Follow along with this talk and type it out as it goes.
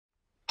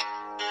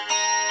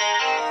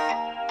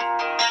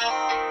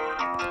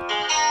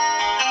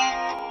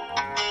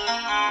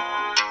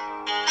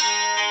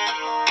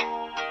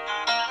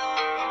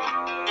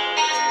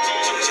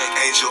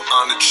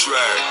on the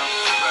track.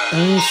 I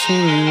ain't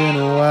seen you in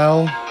a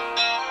while.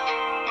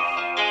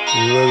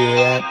 Look at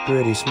that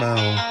pretty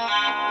smile.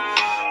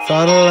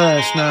 Thought our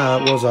last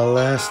night was our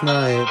last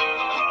night,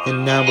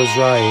 and I was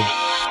right,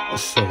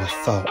 so I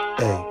thought,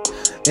 hey.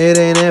 It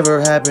ain't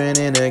ever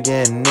happening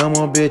again. No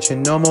more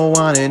bitching, no more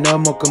whining, no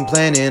more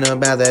complaining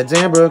about that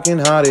damn broken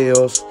heart of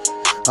yours.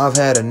 I've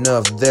had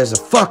enough, there's a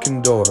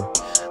fucking door.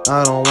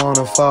 I don't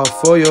wanna fall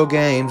for your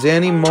games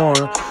anymore.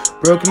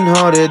 Broken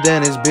hearted,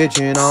 then it's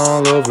bitching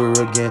all over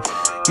again.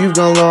 You've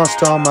gone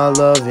lost all my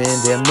loving.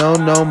 Damn,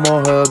 no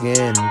more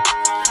hugging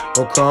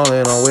or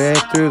crawling our way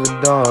through the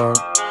dark.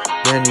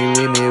 Then you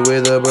leave me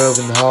with a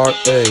broken heart.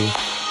 Hey,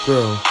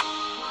 bro,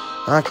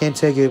 I can't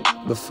take it,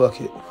 but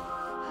fuck it.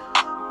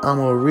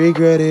 I'ma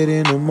regret it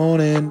in the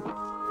morning.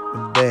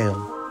 But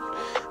damn,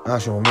 I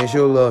sure miss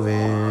your loving.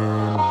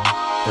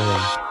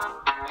 Damn,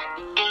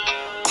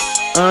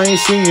 I ain't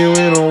seen you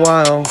in a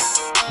while.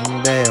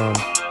 Damn,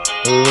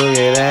 look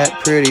at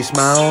that pretty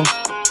smile.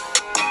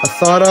 I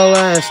thought our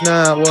last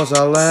night was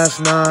our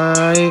last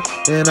night,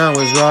 and I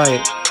was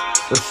right,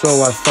 or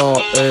so I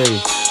thought.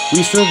 Hey,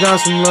 we still got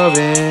some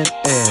loving,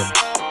 and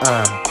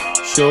I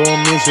sure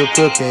miss your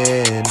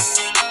cooking.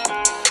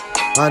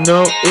 I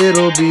know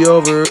it'll be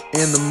over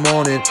in the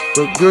morning,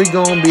 but you're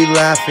gonna be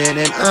laughing,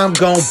 and I'm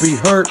gonna be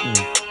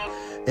hurting.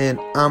 And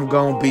I'm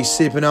gonna be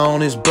sipping on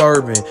this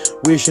bourbon,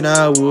 wishing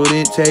I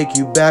wouldn't take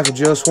you back for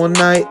just one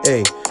night.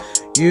 Hey,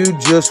 you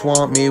just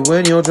want me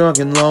when you're drunk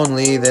and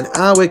lonely. Then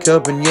I wake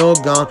up and you're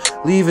gone,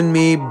 leaving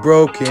me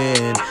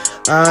broken.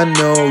 I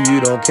know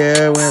you don't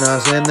care when I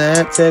send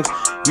that text.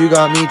 You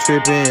got me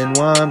tripping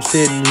while I'm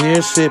sitting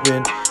here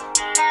sipping.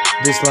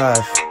 This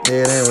life,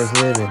 it ain't worth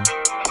living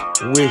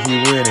with you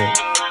in it.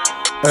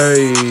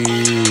 Hey,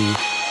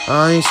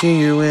 I ain't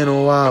seen you in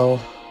a while.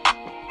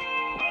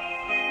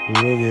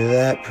 Look at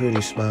that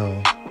pretty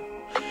smile.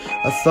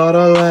 I thought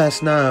our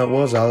last night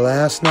was our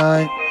last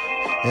night,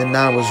 and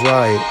I was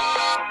right,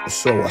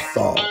 so I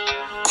thought.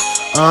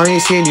 I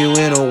ain't seen you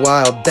in a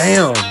while.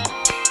 Damn,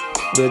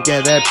 look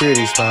at that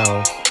pretty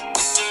smile.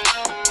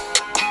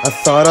 I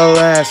thought our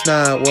last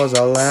night was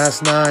our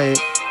last night,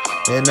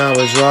 and I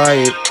was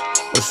right,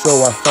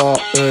 so I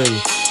thought.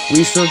 Hey,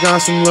 we still got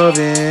some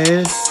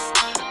loving,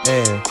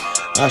 and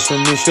I sure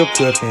miss your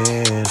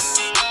cooking.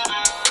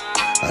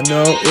 I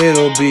know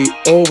it'll be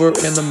over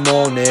in the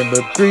morning,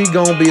 but three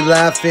gonna be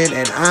laughing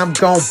and I'm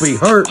gonna be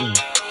hurting.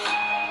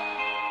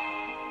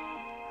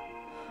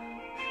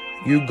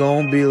 You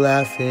gonna be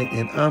laughing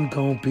and I'm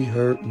gonna be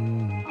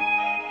hurting.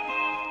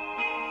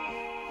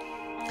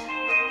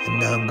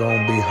 And I'm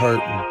gonna be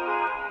hurting.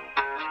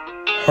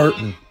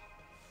 Hurting.